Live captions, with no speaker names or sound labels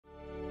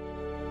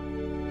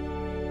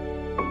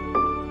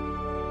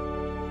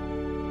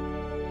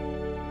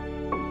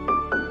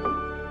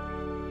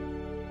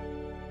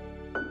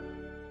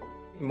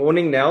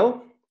morning,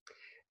 Nell.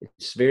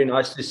 It's very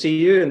nice to see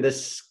you in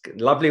this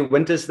lovely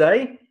winter's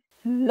day.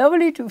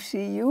 Lovely to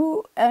see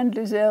you and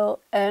Lizelle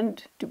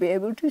and to be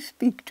able to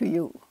speak to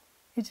you.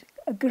 It's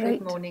a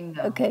great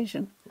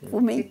occasion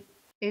for me. It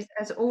is,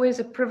 as always,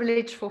 a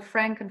privilege for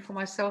Frank and for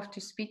myself to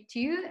speak to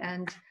you,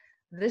 and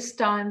this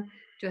time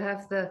to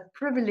have the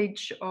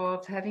privilege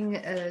of having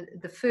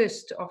the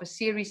first of a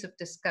series of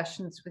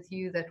discussions with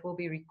you that will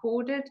be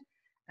recorded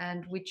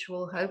and which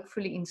will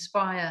hopefully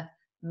inspire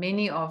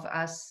many of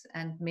us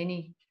and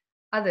many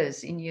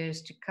others in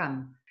years to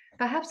come.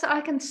 Perhaps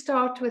I can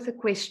start with a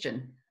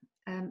question.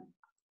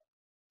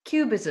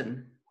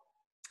 Cubism.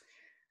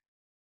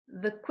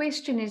 The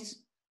question is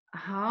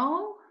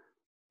how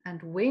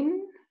and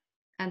when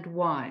and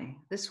why.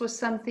 This was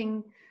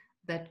something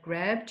that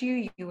grabbed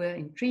you. You were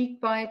intrigued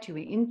by it, you were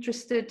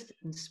interested,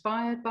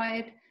 inspired by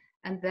it,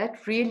 and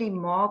that really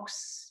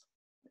marks,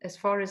 as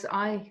far as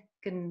I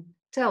can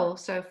tell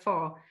so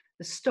far,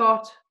 the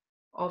start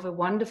of a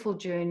wonderful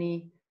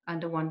journey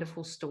and a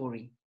wonderful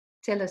story.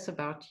 Tell us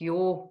about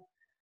your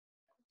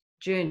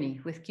journey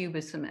with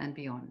Cubism and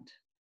beyond.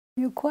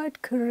 You're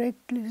quite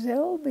correct,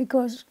 Lizelle,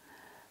 because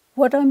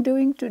what I'm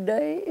doing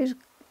today is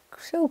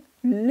so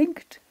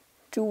linked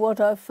to what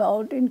I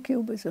found in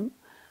Cubism.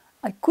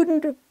 I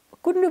couldn't have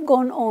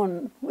gone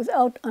on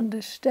without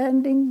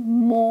understanding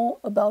more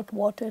about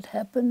what had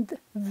happened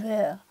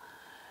there.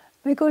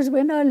 Because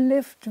when I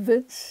left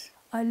WITS,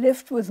 I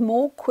left with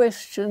more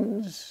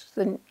questions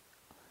than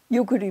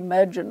you could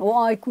imagine,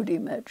 or I could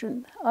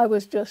imagine. I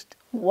was just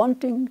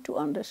wanting to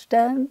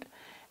understand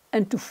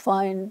and to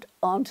find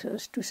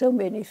answers to so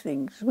many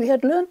things. We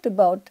had learnt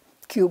about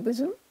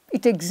Cubism,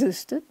 it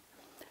existed.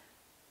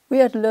 We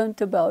had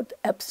learnt about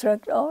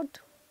abstract art,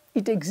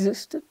 it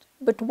existed,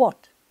 but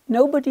what?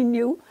 Nobody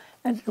knew,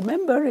 and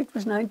remember it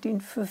was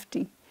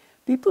 1950.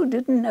 People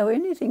didn't know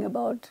anything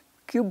about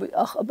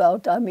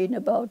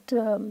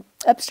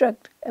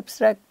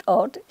abstract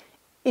art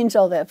in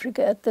South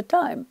Africa at the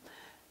time.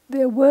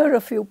 There were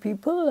a few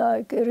people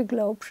like Eric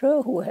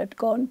Laubscher who had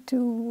gone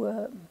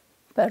to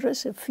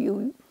Paris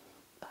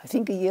I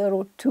think a year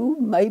or two,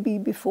 maybe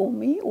before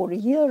me, or a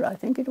year, I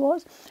think it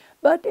was.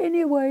 But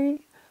anyway,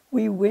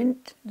 we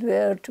went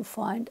there to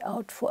find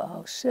out for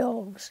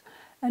ourselves.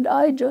 And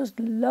I just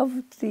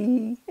loved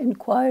the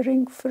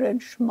inquiring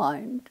French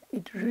mind.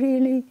 It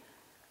really,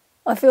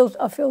 I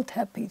felt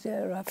happy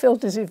there. I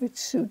felt as if it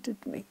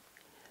suited me.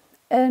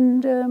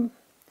 And then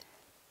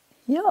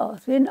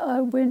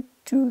I went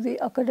to the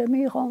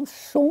Académie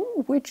Ranson,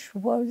 which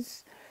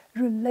was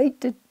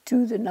related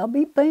to the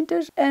Nabi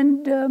painters.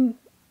 And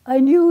I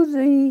knew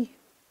the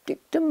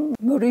dictum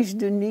Maurice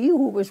Denis,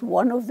 who was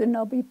one of the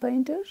Nabi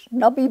painters.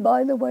 Nabi,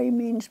 by the way,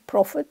 means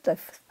prophet.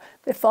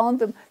 They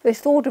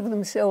thought of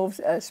themselves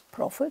as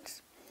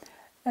prophets.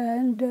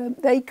 And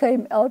they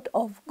came out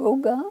of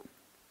Gauguin,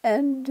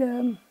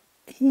 and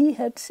he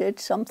had said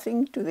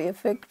something to the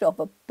effect of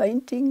a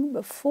painting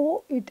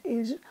before it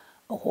is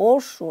a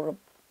horse or a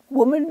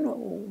woman or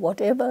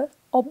whatever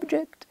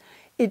object.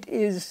 It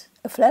is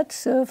a flat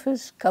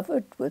surface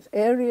covered with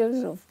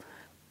areas of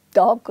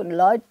dark and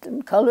light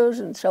and colors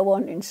and so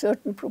on in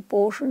certain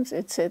proportions,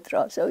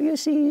 etc. So you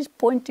see, he's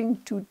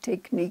pointing to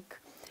technique.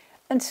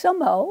 And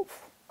somehow,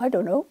 I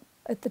don't know,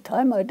 at the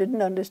time I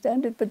didn't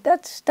understand it, but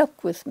that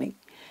stuck with me.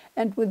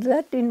 And with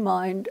that in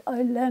mind,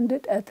 I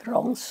landed at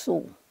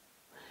Ranson.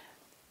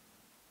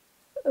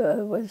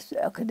 Was the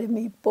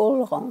Académie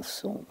Paul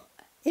Ranson.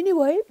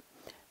 Anyway,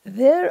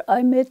 there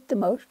I met the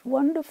most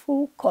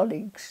wonderful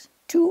colleagues,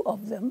 two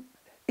of them.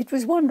 It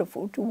was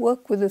wonderful to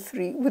work with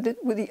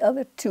the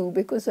other two,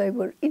 because they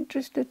were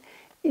interested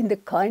in the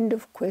kind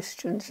of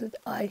questions that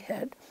I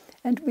had.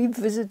 And we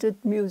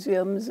visited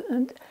museums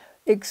and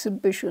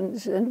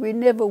exhibitions, and we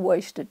never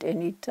wasted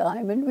any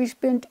time. And we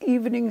spent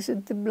evenings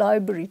at the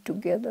library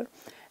together,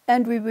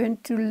 and we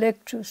went to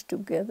lectures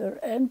together,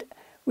 and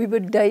we were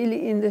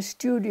daily in the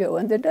studio.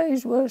 And the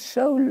days were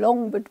so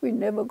long, but we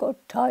never got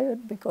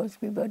tired because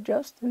we were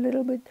just a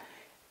little bit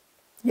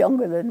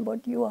younger than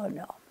what you are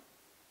now.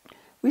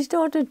 We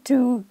started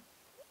to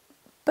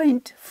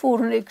paint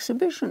for an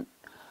exhibition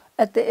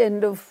at the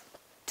end of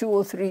 2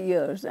 or 3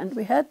 years, and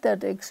we had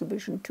that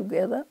exhibition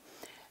together.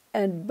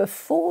 And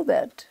before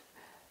that,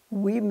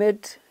 we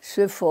met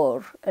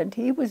Sephor, and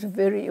he was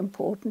very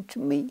important to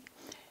me.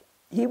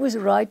 He was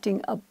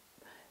writing up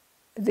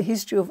the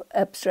history of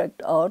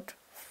abstract art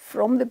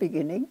from the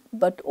beginning,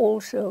 but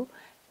also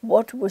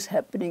what was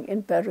happening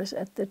in Paris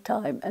at the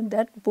time. And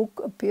that book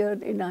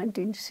appeared in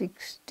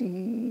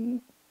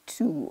 1962.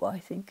 I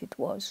think it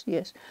was,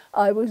 yes.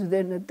 I was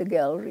then at the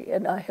gallery,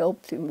 and I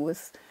helped him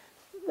with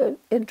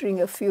entering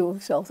a few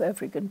South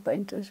African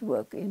painters'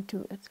 work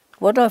into it.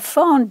 What I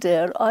found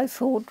there, I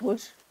thought,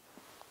 was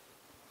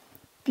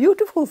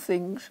beautiful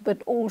things,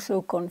 but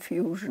also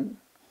confusion.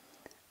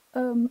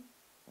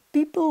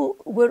 People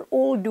were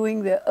all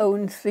doing their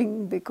own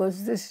thing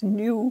because this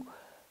new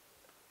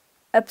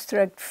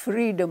abstract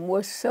freedom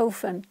was so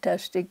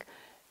fantastic.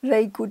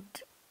 They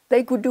could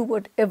do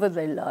whatever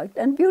they liked,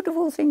 and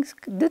beautiful things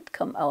did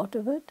come out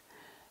of it.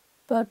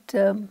 But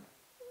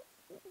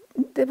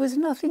there was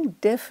nothing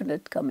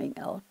definite coming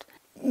out.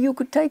 You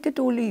could take it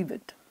or leave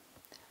it.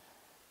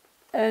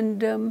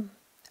 And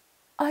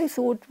I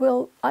thought,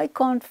 well, I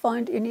can't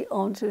find any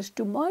answers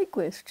to my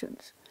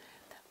questions.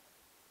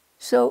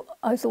 So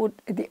I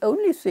thought the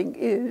only thing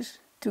is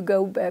to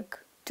go back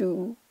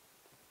to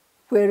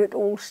where it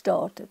all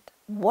started.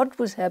 What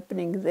was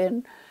happening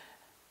then,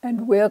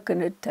 and where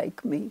can it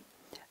take me?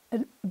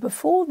 And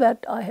before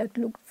that, I had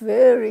looked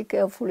very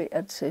carefully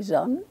at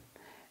Cézanne,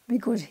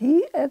 because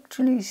he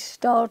actually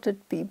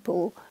started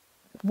people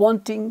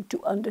wanting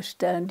to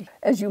understand.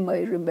 As you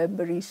may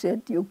remember, he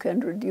said, you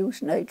can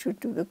reduce nature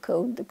to the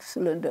cone, the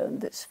cylinder,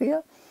 and the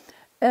sphere.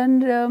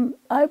 And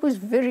I was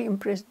very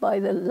impressed by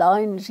the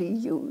lines he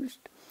used.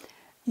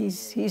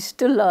 His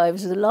still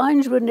lives, the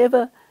lines were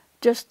never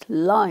just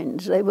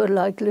lines. They were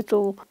like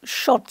little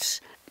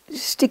shots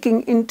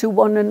sticking into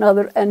one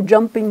another and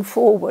jumping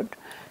forward.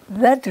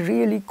 That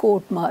really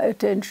caught my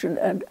attention,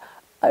 and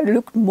I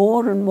looked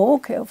more and more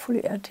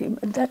carefully at him,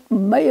 and that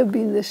may have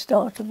been the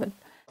start of it.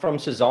 From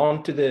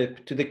Cézanne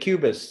to the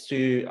Cubists,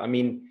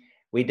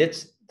 we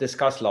did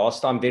discuss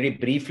last time very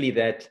briefly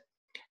that,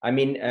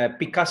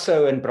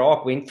 Picasso and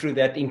Braque went through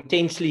that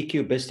intensely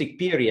cubistic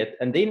period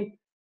and then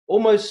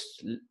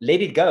almost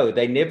let it go.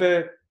 They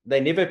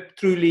never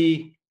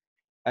truly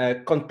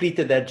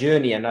completed that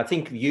journey. And I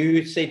think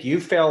you said you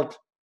felt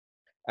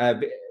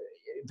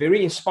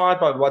very inspired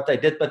by what they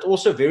did, but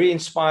also very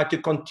inspired to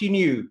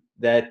continue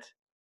that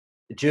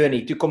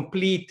journey, to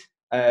complete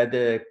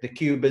the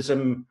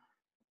Cubism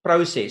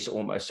process,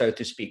 almost, so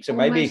to speak. So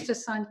almost maybe a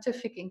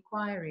scientific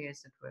inquiry,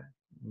 as it were.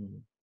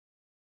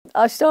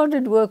 I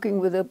started working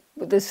with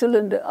the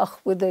cylinder,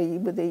 with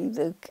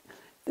the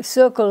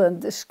circle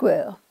and the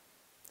square.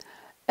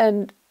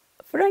 And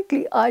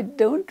frankly, I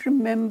don't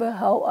remember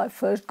how I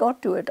first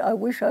got to it. I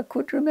wish I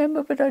could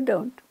remember, but I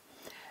don't.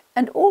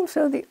 And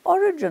also the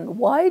origin.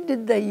 Why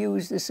did they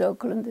use the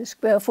circle and the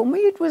square? For me,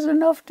 it was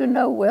enough to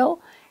know,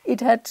 well, it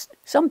had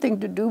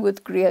something to do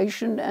with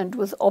creation and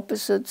with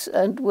opposites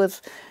and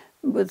with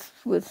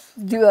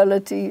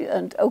duality.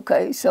 And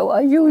okay, so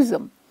I use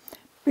them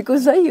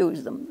because they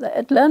use them.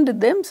 It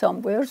landed them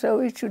somewhere, so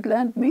it should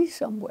land me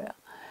somewhere.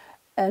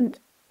 And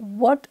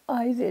what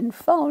I then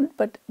found,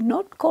 but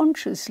not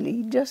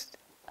consciously, just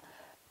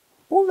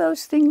all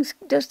those things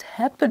just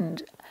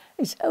happened.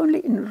 It's only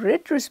in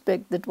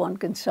retrospect that one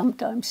can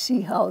sometimes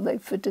see how they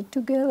fitted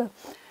together.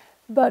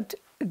 But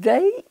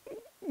they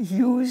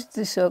used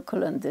the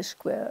circle and the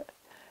square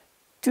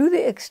to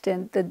the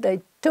extent that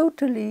they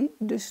totally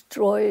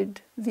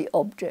destroyed the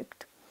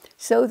object.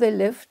 So they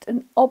left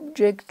an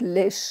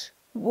objectless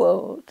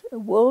world, a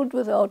world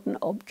without an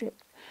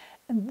object.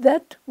 And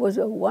that was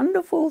a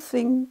wonderful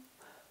thing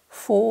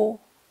for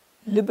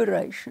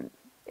liberation.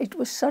 It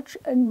was such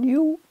a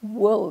new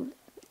world.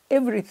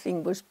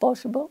 Everything was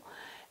possible.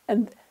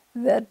 And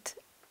that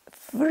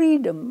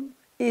freedom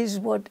is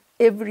what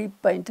every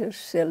painter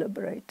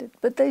celebrated.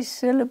 But they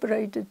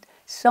celebrated,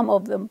 some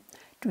of them,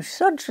 to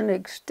such an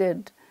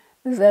extent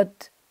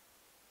that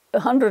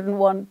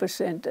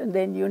 101%, and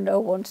then you know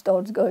one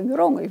starts going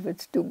wrong if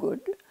it's too good.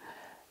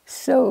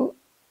 So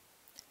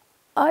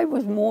I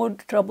was more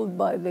troubled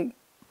by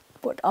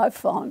what I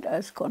found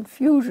as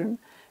confusion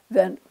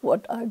than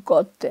what I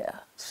got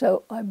there.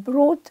 So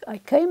I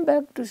came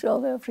back to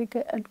South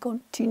Africa and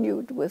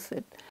continued with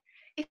it.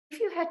 If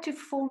you had to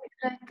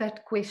formulate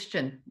that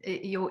question,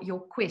 your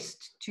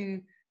quest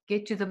to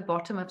get to the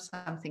bottom of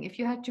something, if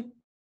you had to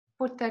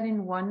put that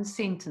in one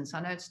sentence,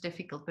 I know it's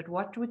difficult, but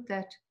what would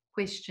that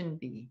question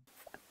be?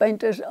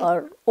 Painters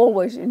are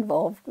always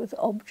involved with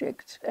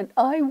objects, and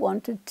I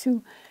wanted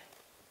to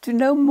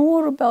know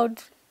more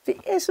about the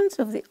essence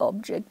of the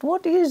object.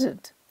 What is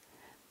it?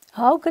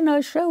 How can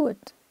I show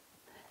it?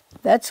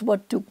 That's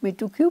what took me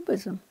to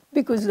Cubism,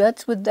 because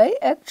that's what they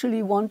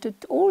actually wanted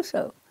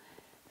also.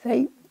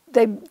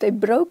 They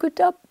broke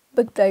it up,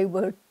 but they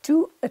were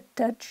too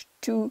attached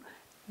to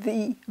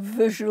the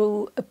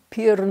visual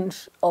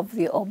appearance of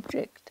the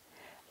object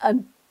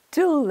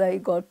until they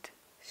got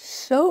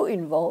so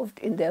involved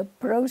in their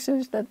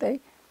process that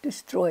they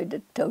destroyed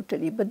it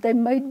totally. But they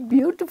made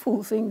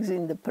beautiful things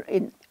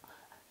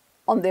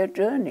on their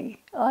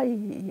journey.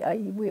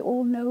 We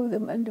all know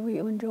them and we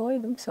enjoy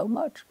them so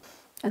much.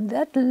 And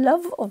that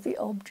love of the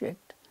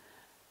object,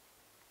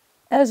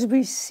 as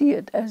we see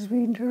it, as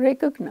we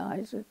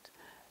recognize it,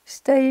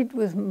 stayed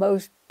with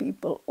most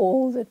people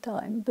all the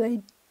time.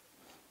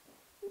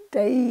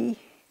 I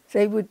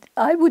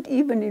would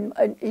even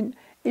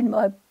in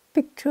my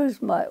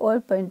pictures, my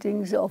oil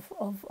paintings of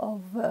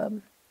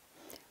the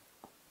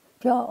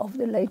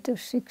later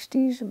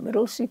 60s,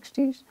 middle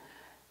 60s,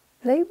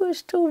 they were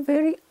still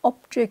very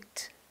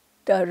object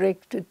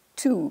directed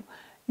too.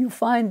 You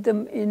find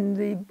them in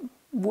the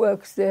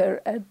works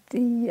there at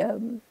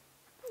the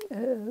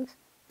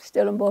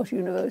Stellenbosch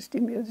University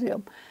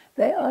Museum.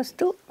 They are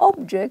still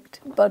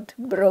object, but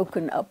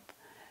broken up.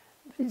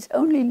 It's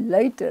only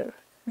later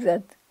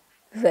that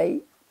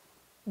they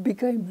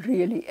became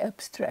really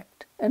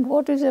abstract. And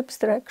what is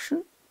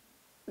abstraction?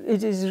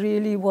 It is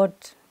really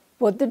what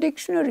what the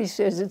dictionary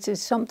says. It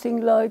says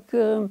something like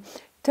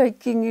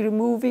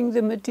removing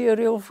the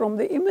material from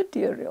the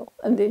immaterial,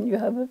 and then you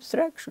have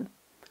abstraction.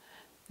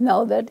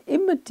 Now that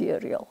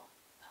immaterial,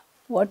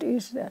 what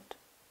is that?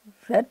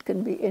 That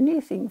can be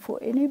anything for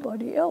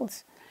anybody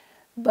else.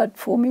 But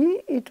for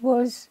me, it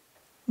was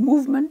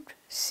movement,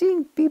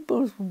 seeing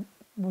people's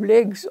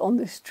legs on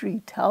the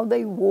street, how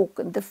they walk,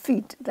 and the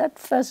feet. That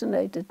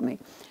fascinated me.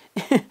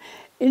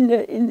 In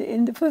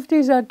the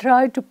 50s, I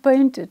tried to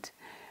paint it.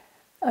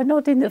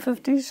 Not in the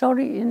 50s,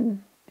 sorry,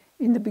 in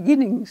the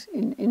beginnings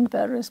in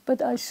Paris,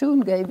 but I soon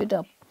gave it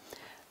up.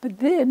 But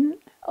then,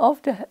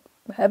 after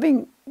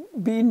having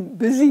been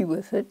busy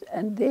with it,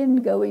 and then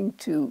going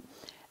to,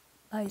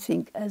 I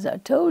think, as I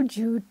told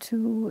you,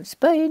 to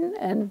Spain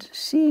and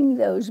seeing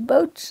those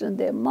boats and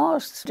their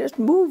masts just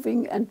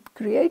moving and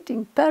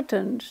creating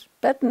patterns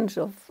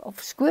of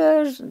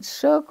squares and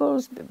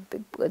circles,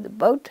 where the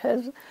boat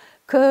has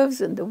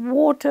curves and the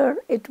water.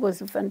 It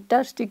was a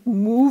fantastic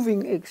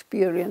moving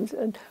experience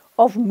and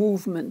of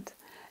movement.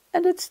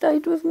 And it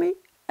stayed with me,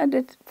 and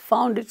it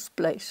found its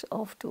place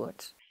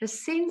afterwards. The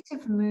sense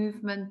of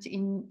movement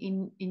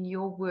in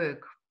your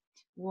work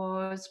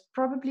was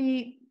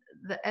probably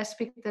the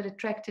aspect that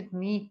attracted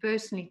me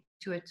personally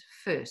to it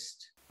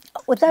first.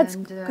 Well, that's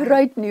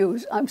great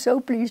news. I'm so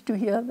pleased to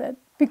hear that,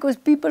 because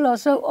people are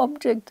so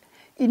object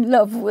in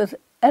love with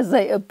as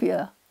they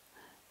appear.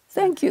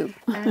 Thank you.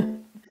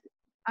 And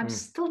I'm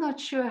still not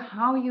sure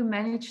how you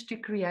managed to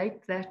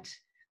create that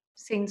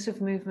sense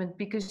of movement,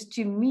 because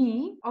to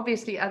me,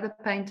 obviously other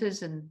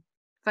painters and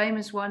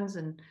famous ones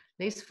and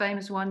less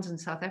famous ones and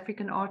South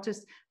African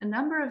artists, a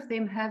number of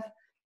them have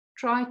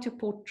tried to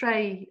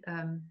portray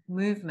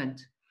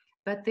movement.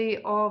 But there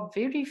are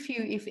very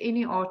few, if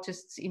any,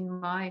 artists, in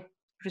my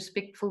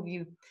respectful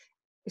view,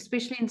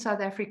 especially in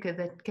South Africa,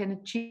 that can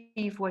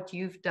achieve what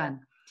you've done.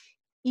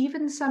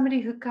 Even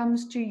somebody who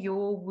comes to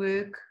your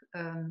work,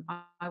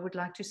 I would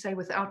like to say,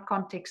 without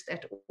context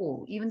at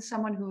all, even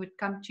someone who would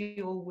come to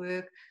your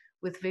work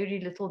with very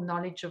little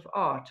knowledge of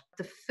art,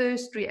 the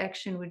first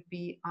reaction would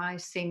be, I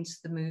sense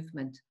the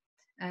movement.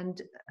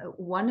 And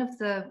one of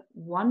the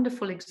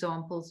wonderful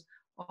examples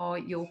are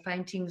your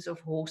paintings of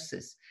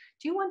horses.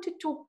 Do you want to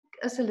talk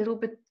us a little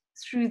bit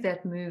through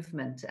that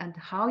movement and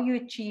how you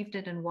achieved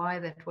it and why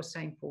that was so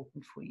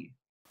important for you?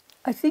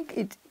 I think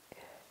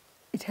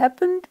it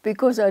happened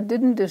because I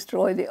didn't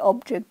destroy the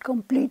object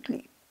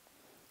completely.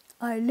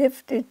 I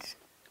left it,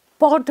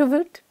 part of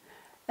it,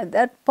 and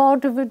that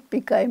part of it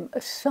became a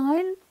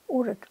sign,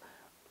 or it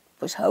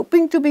was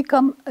hoping to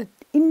become an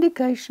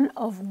indication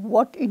of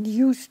what it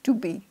used to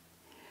be.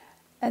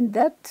 And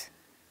that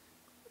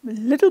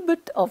little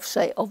bit of,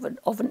 say, of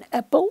an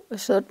apple, a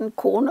certain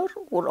corner,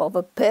 or of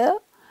a pear,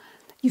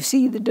 you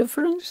see the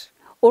difference,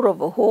 or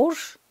of a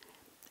horse.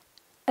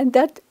 And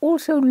that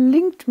also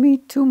linked me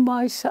to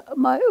my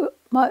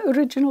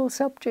original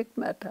subject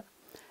matter.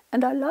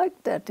 And I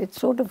liked that. It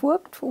sort of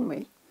worked for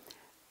me.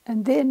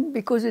 And then,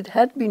 because it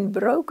had been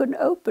broken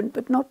open,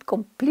 but not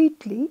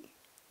completely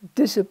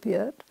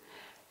disappeared,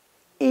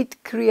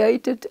 it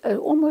created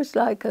almost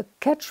like a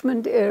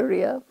catchment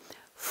area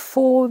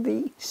for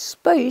the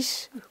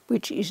space,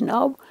 which is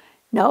now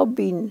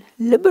been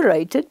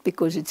liberated,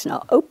 because it's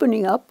now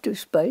opening up to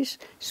space.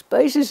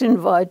 Space is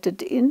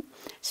invited in,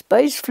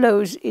 space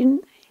flows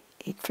in,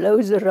 it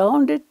flows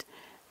around it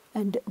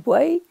and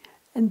away,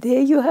 and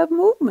there you have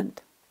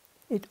movement.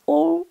 It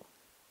all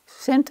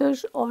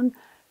centers on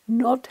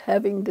not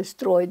having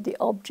destroyed the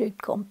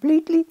object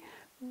completely,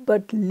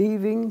 but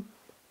leaving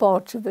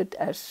parts of it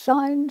as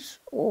signs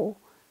or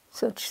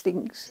such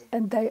things.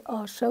 And they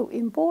are so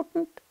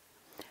important.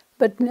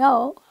 But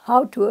now,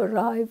 how to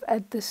arrive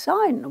at the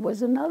sign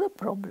was another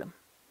problem.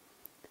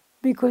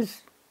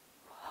 Because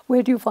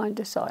where do you find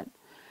a sign?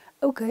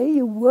 Okay,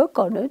 you work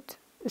on it,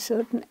 a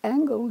certain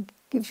angle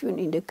gives you an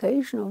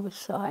indication of a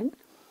sign.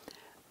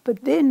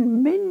 But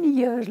then many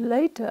years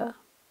later,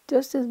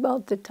 just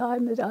about the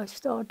time that I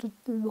started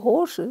the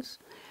horses,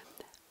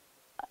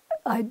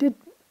 I did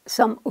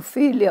some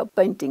Ophelia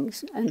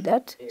paintings, and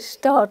that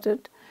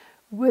started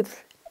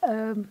with,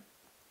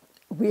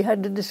 we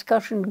had a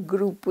discussion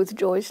group with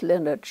Joyce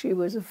Leonard. She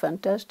was a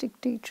fantastic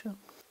teacher.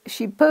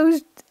 She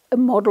posed a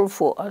model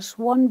for us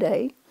one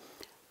day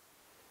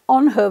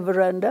on her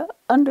veranda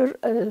under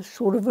a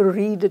sort of a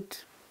reeded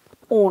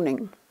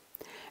awning.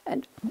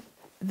 And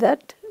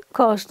that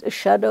cast a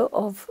shadow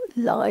of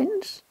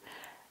lines.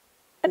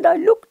 And I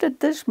looked at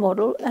this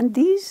model, and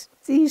these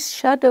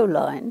shadow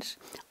lines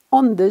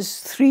on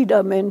this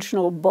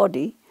three-dimensional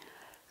body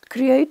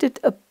created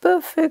a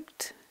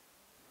perfect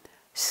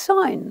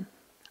sign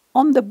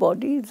on the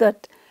body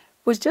that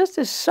was just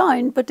a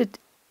sign, but it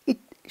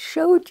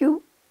showed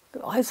you,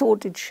 I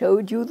thought it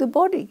showed you the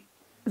body.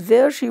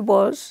 There she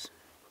was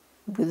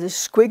with a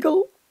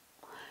squiggle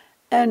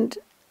and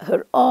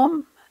her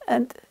arm,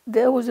 and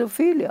there was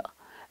Ophelia.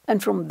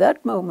 And from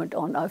that moment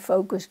on, I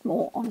focused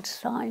more on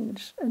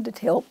signs, and it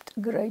helped a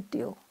great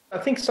deal. I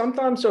think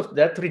sometimes of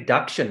that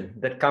reduction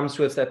that comes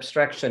with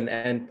abstraction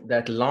and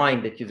that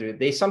line that you drew,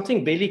 there's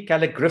something very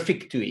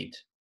calligraphic to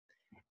it.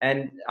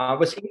 And I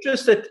was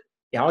interested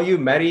how you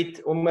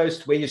married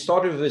almost where you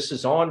started with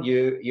Cezanne,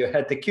 you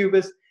had the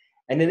Cubist,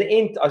 and in the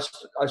end,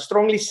 I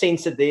strongly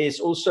sense that there's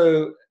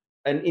also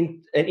an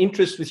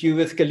interest with you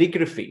with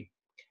calligraphy,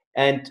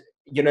 and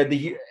you know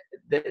the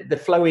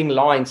flowing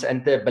lines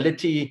and the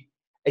ability.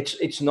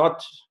 It's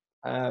not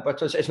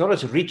it's not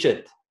as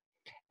rigid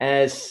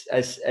as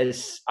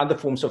other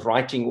forms of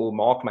writing or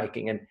mark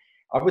making, and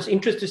I was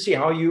interested to see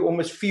how you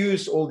almost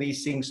fuse all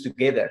these things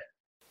together.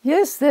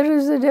 Yes, there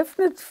is a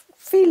definite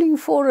feeling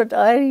for it.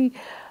 I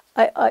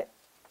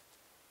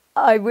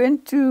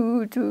went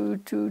to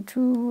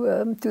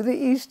the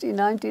East in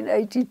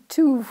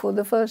 1982 for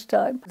the first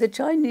time. The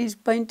Chinese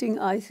painting,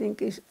 I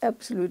think, is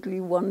absolutely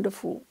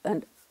wonderful,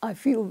 and I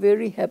feel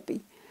very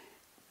happy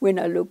when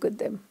I look at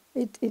them.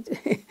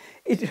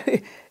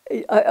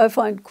 I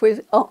find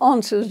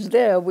answers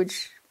there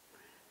which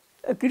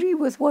agree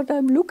with what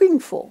I'm looking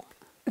for.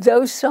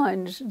 Those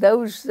signs, they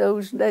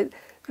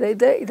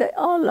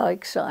are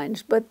like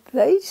signs, but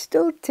they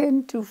still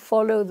tend to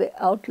follow the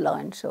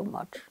outline so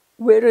much.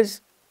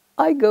 Whereas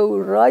I go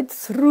right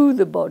through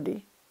the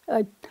body.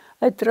 I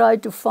try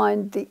to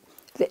find the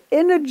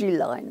energy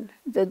line,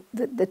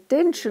 the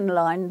tension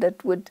line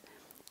that would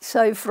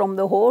say from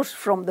the horse,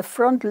 from the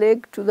front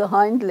leg to the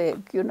hind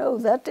leg, you know,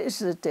 that is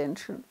the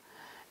tension.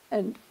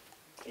 And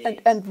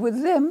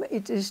with them,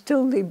 it is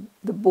still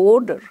the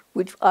border,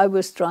 which I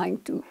was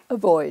trying to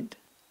avoid.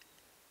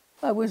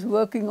 I was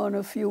working on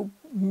a few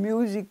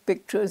music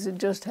pictures. It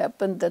just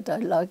happened that I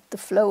liked the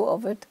flow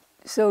of it.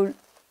 So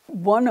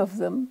one of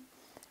them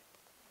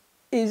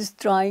is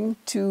trying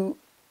to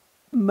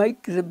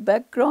make the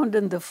background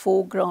and the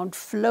foreground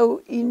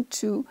flow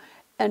into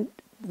and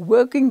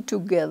working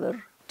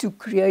together to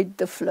create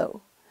the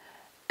flow.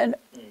 And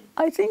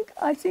I think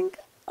I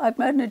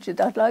managed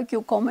it. I'd like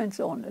your comments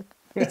on it.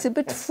 It's a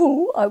bit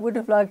full. I would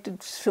have liked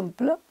it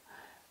simpler,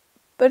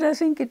 but I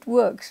think it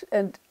works.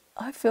 And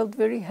I felt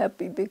very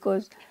happy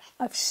because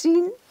I've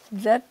seen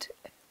that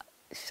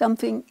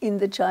something in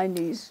the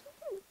Chinese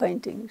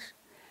paintings.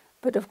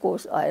 But of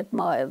course, I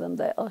admire them.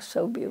 They are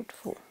so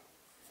beautiful.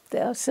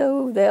 They are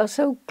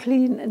so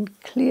clean and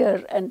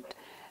clear and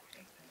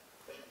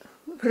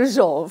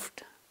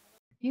resolved.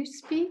 You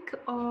speak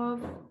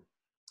of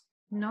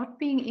not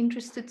being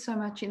interested so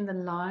much in the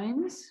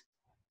lines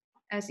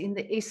as in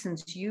the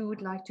essence. You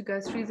would like to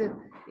go through the,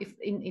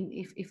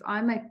 if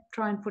I may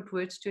try and put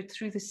words to it,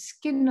 through the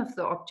skin of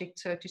the object,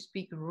 so to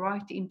speak,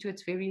 right into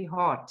its very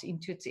heart,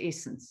 into its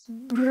essence.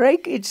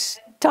 Break its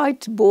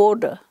tight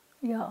border,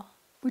 yeah,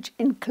 which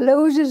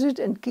encloses it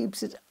and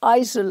keeps it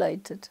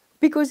isolated.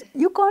 Because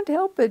you can't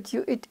help it.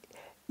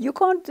 You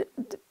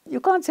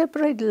can't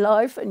separate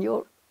life and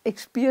your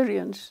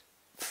experience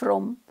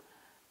from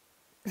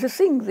the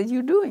thing that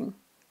you're doing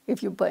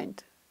if you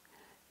paint.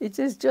 It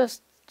is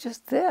just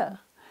there.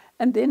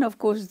 And then, of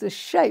course, the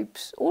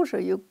shapes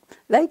also,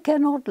 they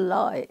cannot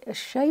lie. A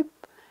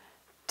shape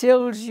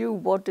tells you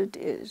what it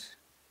is.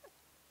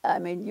 I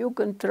mean, you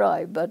can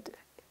try, but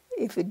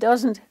if it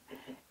doesn't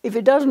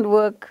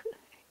work,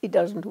 it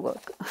doesn't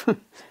work.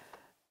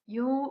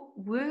 Your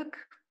work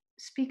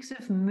speaks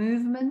of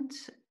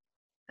movement.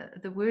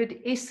 The word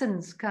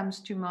essence comes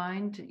to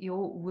mind.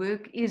 Your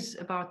work is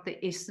about the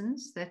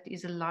essence. That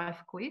is a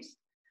life quest.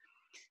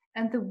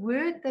 And the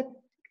word that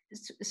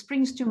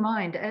springs to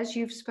mind as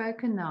you've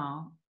spoken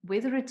now,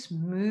 whether it's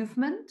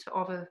movement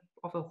of a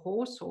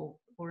horse or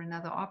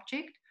another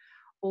object,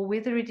 or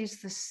whether it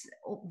is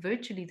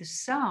virtually the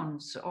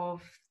sounds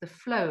of the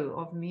flow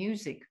of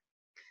music,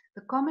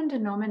 the common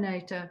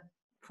denominator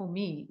for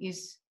me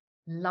is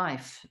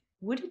life.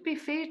 Would it be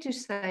fair to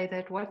say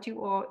that what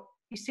you are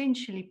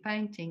essentially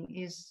painting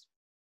is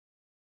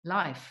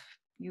life?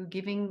 You're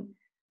giving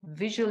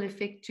visual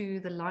effect to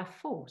the life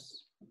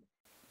force.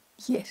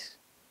 Yes,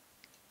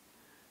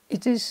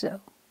 it is so.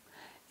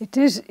 It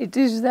is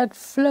that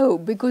flow,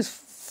 because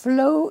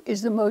flow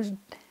was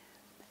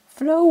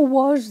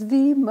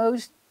the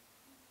most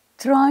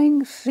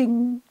trying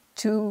thing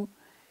to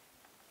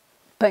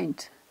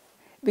paint.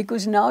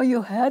 Because now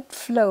you had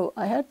flow.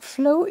 I had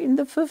flow in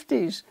the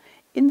 50s.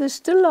 In the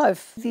still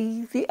life,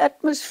 the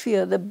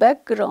atmosphere, the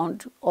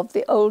background of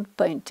the old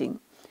painting,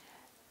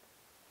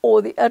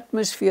 or the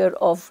atmosphere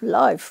of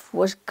life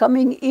was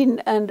coming in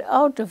and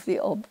out of the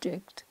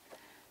object.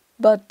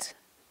 But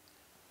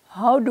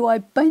how do I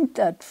paint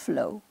that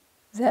flow?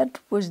 That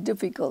was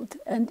difficult.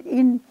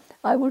 And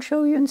I will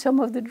show you in some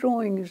of the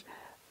drawings,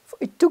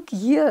 it took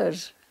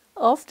years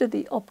after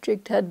the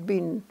object had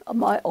been,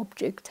 my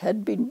object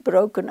had been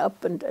broken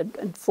up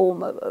and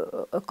form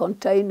a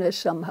container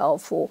somehow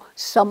for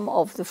some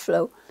of the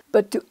flow,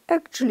 but to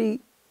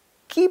actually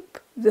keep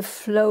the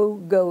flow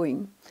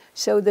going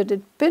so that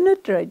it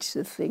penetrates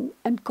the thing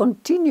and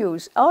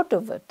continues out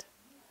of it.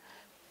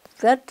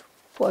 That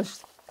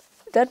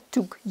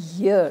took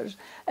years.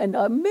 And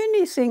there are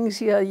many things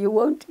here, you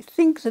won't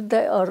think that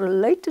they are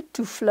related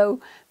to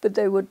flow, but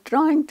they were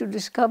trying to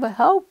discover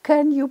how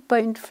can you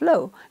paint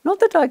flow.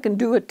 Not that I can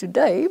do it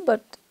today,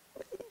 but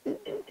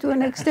to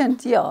an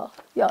extent, yeah,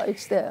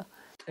 it's there.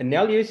 And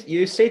Nell,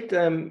 you said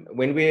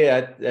when we were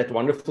at that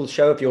wonderful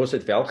show of yours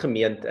at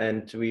Welgemeend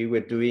and we were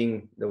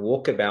doing the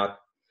walkabout,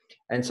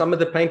 and some of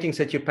the paintings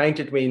that you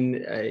painted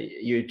when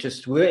you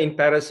just were in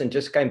Paris and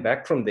just came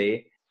back from there,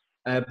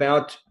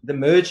 about the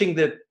merging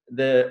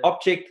the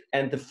object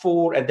and the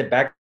fore and the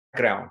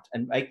background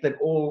and make them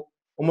all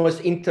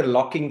almost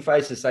interlocking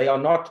faces. They are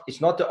not.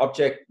 It's not the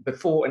object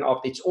before and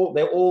after.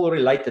 They're all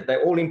related.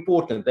 They're all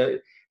important.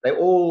 They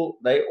all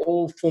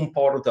form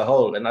part of the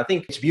whole. And I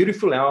think it's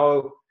beautiful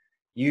how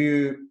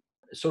you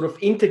sort of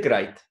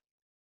integrate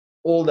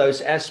all those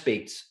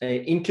aspects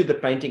into the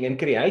painting and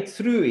create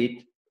through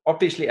it,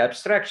 obviously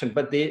abstraction,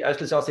 but there, as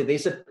Lizelle said,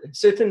 there's a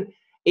certain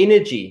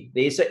energy,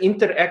 there's an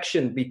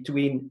interaction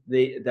between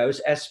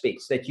those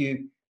aspects that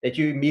you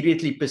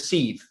immediately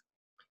perceive,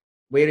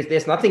 whereas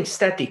there's nothing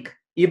static.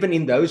 Even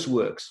in those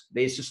works,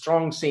 there's a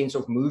strong sense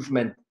of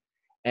movement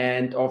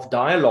and of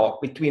dialogue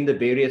between the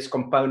various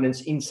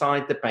components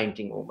inside the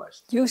painting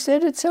almost. You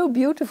said it so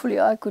beautifully.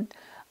 I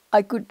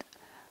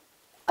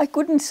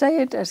couldn't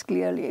say it as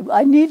clearly.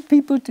 I need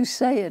people to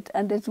say it,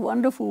 and it's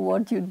wonderful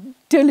what you're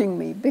telling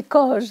me,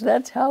 because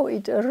that's how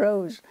it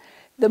arose.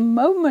 The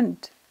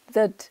moment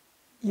that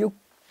you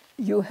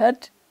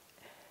had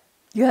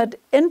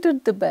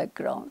entered the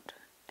background,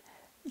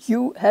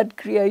 you had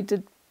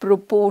created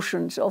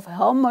proportions of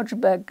how much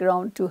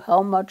background to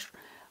how much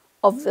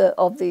of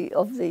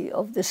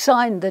the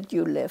sign that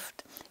you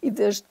left. If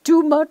there's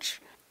too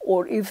much,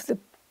 or if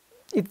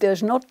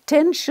there's not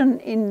tension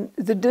in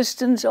the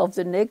distance of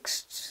the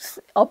next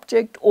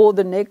object or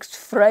the next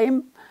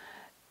frame,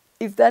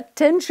 if that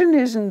tension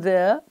isn't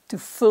there to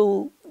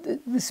fill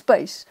the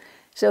space,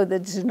 so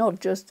that it's not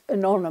just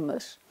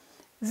anonymous,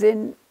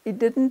 then it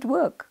didn't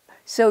work.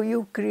 So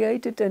you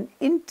created an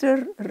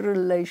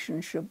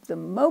interrelationship. The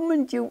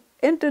moment you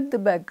entered the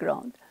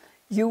background,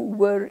 you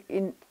were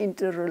in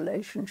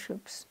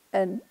interrelationships.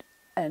 And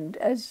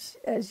as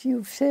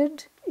you've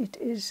said, it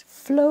is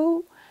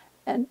flow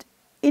and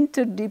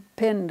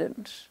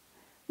interdependence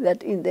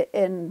that in the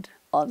end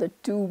are the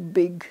two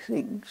big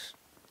things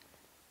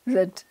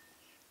that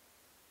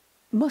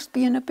must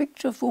be in a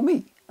picture for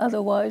me.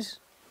 Otherwise,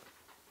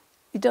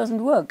 it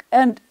doesn't work.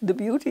 And the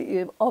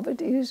beauty of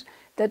it is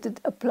that it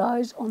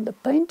applies on the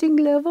painting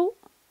level,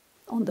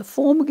 on the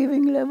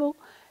form-giving level,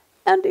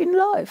 and in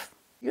life.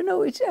 You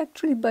know, it's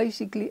actually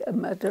basically a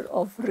matter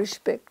of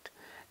respect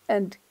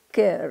and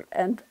care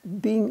and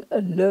being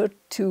alert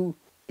to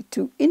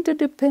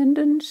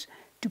interdependence,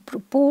 to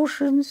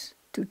proportions,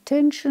 to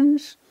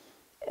tensions,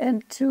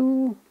 and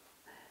to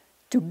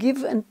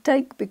give and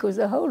take, because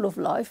the whole of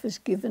life is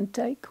give and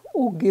take,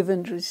 or give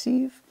and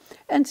receive.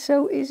 And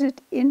so is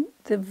it in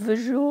the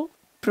visual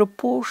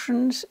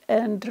proportions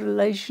and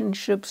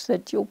relationships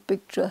that your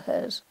picture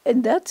has.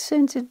 In that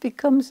sense, it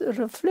becomes a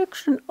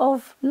reflection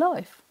of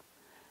life.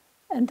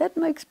 And that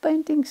makes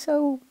painting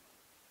so,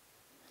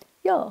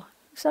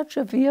 such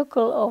a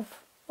vehicle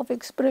of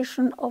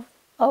expression of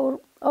our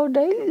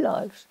daily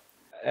lives.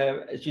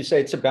 As you say,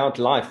 it's about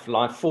life.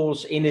 Life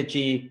force,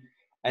 energy,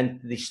 and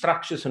the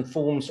structures and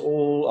forms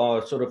all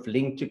are sort of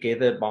linked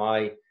together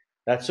by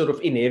that sort of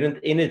inherent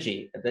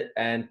energy.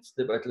 And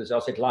as I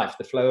said, life,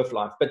 the flow of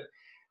life. But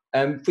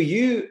for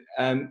you,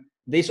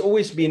 there's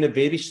always been a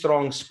very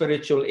strong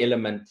spiritual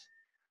element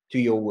to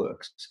your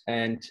works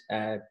and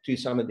to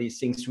some of these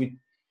things.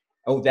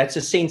 That's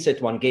a sense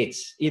that one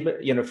gets,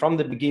 even from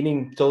the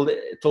beginning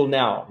till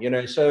now.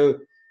 So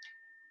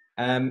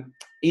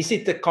is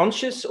it a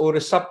conscious or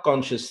a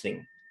subconscious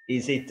thing?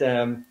 Is it?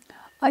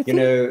 I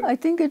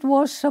think it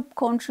was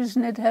subconscious,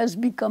 and it has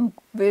become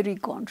very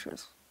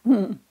conscious.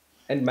 And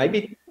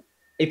maybe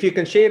if you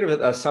can share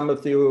with us some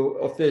of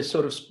the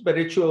sort of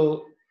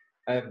spiritual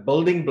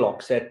building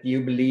blocks that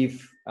you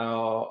believe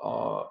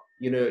are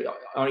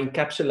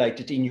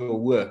encapsulated in your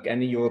work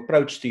and in your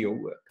approach to your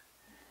work.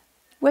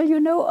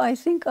 Well, I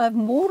think I've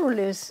more or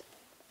less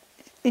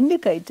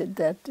indicated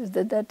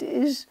that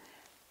is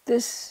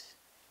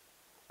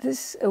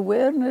this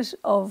awareness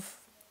of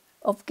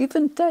give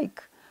and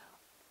take,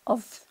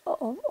 of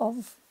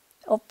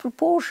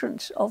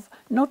proportions, of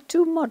not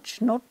too much,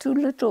 not too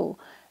little,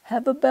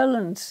 have a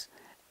balance.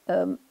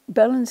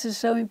 Balance is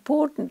so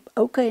important.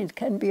 Okay, it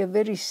can be a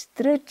very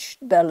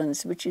stretched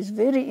balance, which is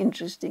very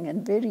interesting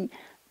and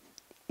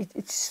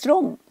it's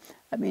strong.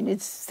 I mean,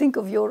 think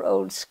of your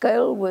old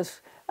scale with,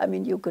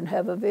 you can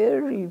have a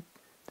very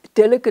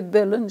delicate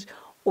balance,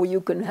 or you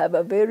can have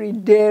a very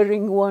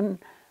daring one.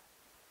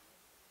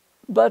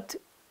 But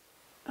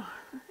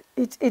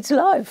it's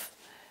life.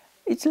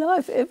 It's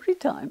life every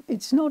time.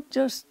 It's not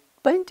just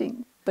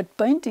painting, but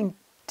painting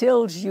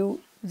tells you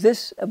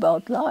this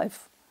about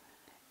life.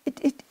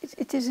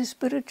 It is a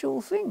spiritual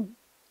thing.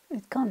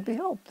 It can't be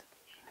helped.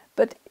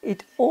 But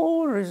it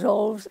all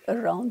resolves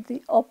around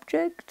the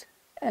object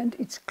and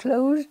its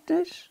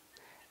closedness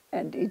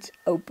and its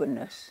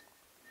openness.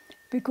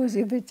 Because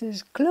if it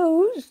is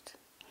closed,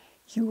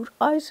 you're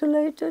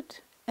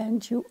isolated,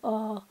 and you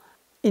are,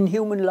 in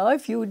human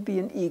life, you would be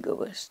an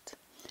egoist.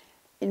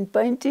 In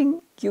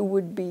painting, you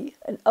would be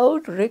an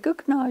old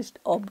recognized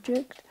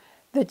object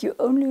that you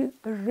only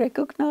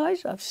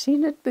recognize, I've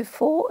seen it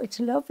before, it's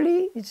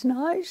lovely, it's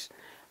nice,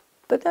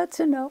 but that's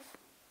enough.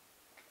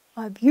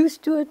 I'm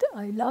used to it,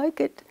 I like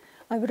it,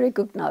 I've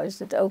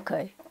recognized it,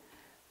 okay.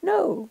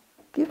 No,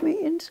 give me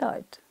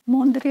insight.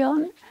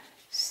 Mondrian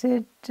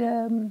said,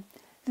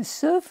 the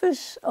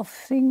surface of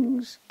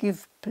things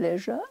give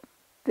pleasure,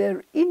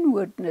 their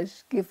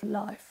inwardness give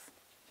life.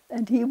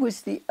 And he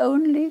was the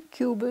only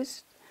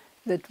Cubist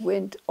that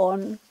went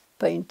on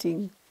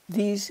painting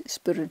these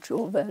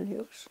spiritual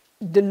values.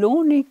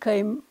 Delaunay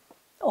came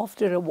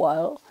after a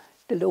while.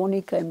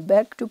 Delaunay came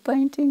back to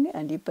painting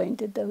and he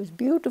painted those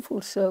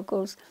beautiful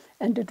circles,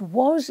 and it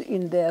was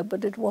in there,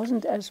 but it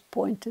wasn't as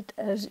pointed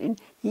as in...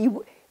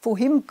 For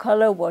him,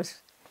 color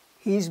was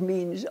his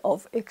means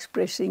of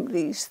expressing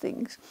these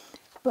things.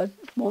 But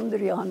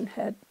Mondrian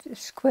had the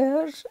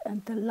squares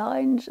and the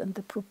lines and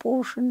the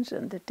proportions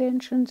and the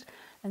tensions,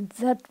 and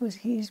that was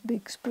his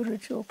big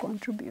spiritual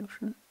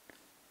contribution.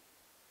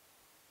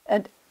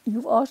 And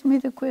you've asked me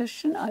the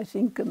question, I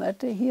think the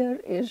matter here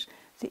is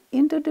the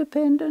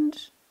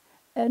interdependence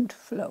and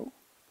flow.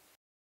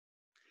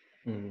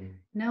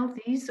 Now,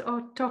 these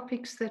are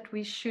topics that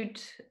we should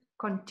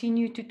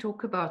continue to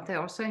talk about. They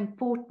are so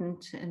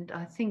important, and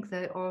I think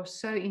they are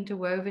so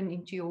interwoven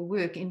into your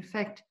work. In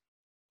fact,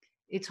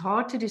 it's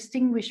hard to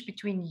distinguish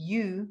between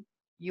you,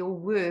 your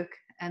work,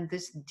 and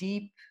this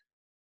deep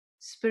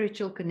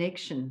spiritual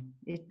connection.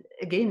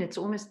 Again, it's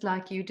almost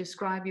like you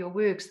describe your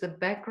works, the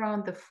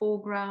background, the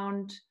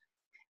foreground,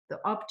 the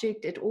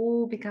object, it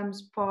all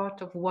becomes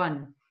part of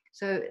one.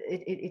 So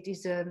it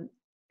is a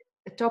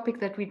topic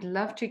that we'd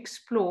love to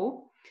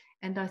explore.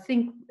 And I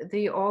think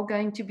there are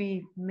going to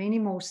be many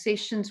more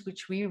sessions,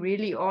 which we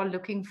really are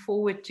looking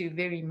forward to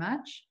very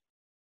much.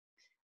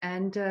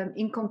 And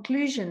in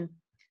conclusion,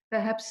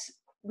 perhaps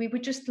we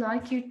would just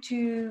like you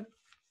to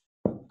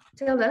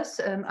tell us,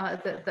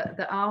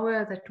 the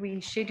hour that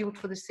we scheduled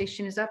for the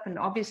session is up, and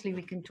obviously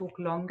we can talk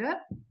longer.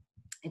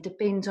 It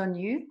depends on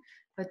you,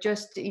 but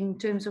just in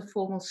terms of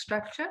formal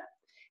structure.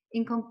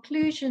 In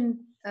conclusion,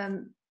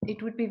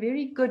 it would be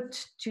very good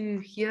to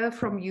hear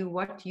from you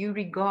what you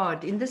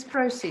regard in this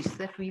process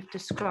that we've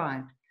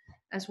described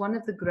as one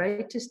of the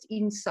greatest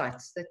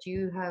insights that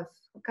you have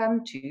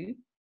come to,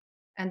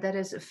 and that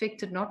has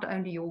affected not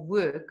only your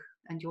work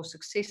and your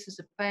success as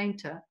a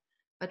painter,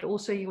 but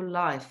also your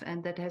life,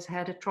 and that has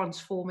had a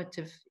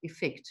transformative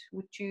effect.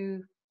 Would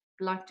you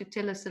like to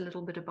tell us a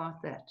little bit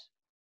about that?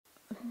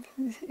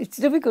 It's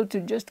difficult to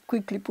just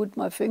quickly put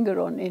my finger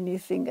on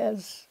anything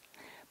else,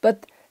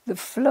 but the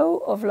flow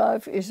of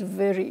life is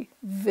very,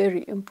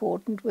 very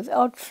important.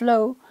 Without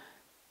flow,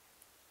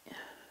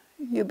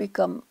 you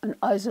become an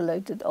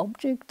isolated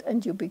object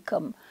and you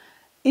become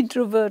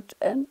introvert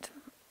and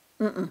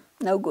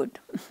no good.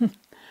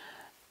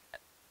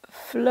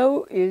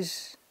 Flow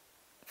is,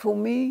 for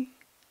me,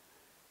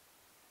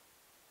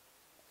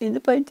 in the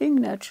painting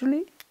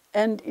naturally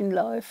and in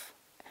life,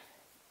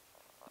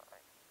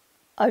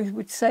 I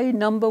would say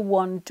number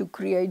one, to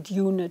create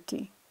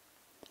unity.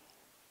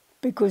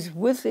 Because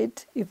with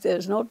it, if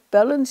there's not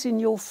balance in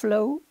your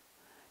flow,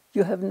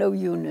 you have no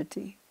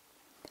unity.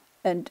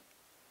 And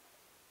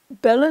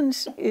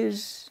balance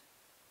is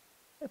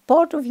a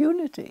part of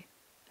unity.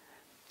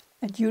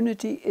 And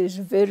unity is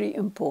very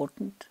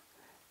important.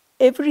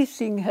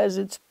 Everything has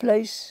its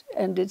place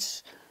and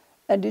its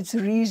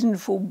reason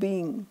for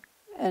being.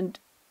 And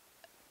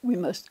we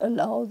must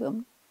allow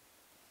them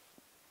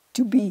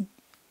to be.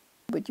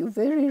 But you're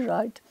very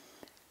right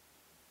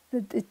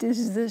that it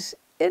is this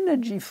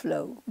energy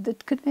flow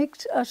that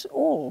connects us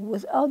all.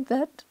 Without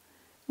that,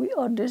 we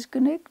are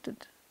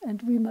disconnected.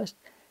 And we must,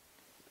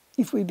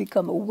 if we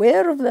become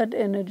aware of that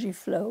energy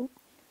flow,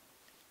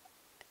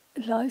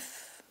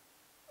 life,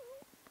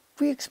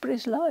 we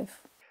express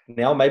life.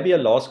 Now, maybe a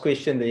last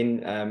question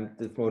then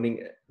this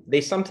morning.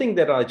 There's something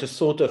that I just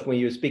thought of when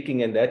you were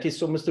speaking, and that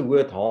is almost the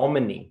word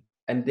harmony.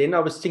 And then I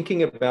was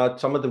thinking about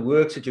some of the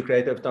works that you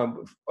create of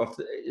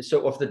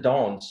the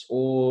dance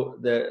or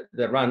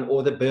the run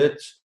or the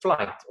bird's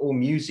flight or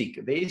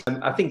music. There's,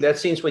 I think that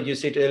sense what you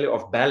said earlier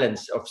of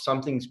balance, of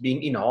something's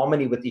being in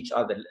harmony with each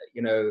other,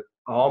 you know,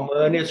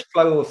 harmonious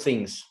flow of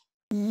things.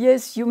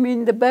 Yes, you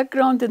mean the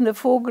background and the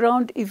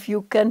foreground. If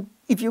you can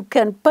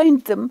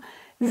paint them,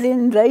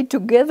 then they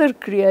together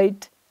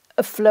create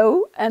a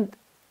flow, and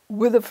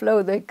with a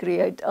flow they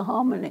create a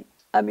harmony.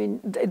 I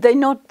mean,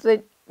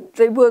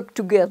 they work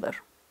together.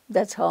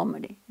 That's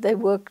harmony. They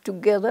work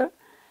together,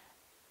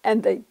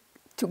 and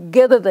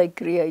together they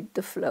create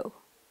the flow.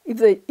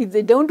 If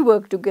they don't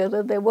work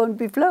together, there won't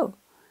be flow.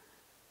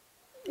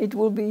 It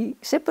will be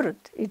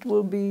separate. It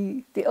will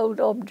be the old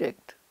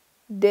object,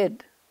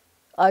 dead,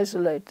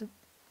 isolated,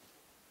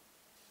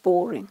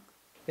 boring.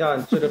 Yeah,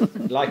 and sort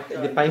of like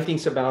the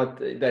paintings about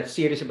that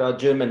series about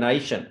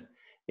germination.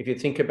 If you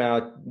think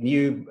about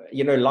new,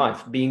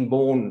 life, being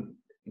born,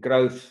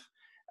 growth,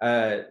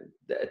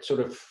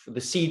 sort of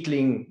the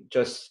seedling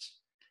just,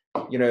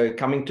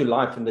 coming to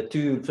life, and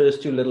the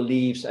first two little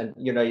leaves, and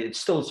it's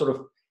still sort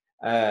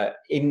of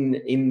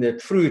in the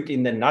fruit,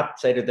 in the nut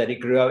that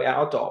it grew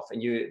out of,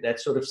 and that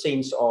sort of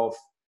sense of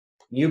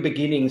new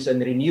beginnings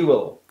and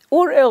renewal.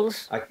 Or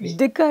else I guess.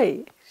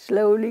 decay,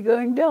 slowly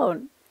going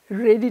down,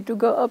 ready to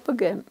go up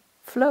again,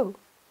 flow.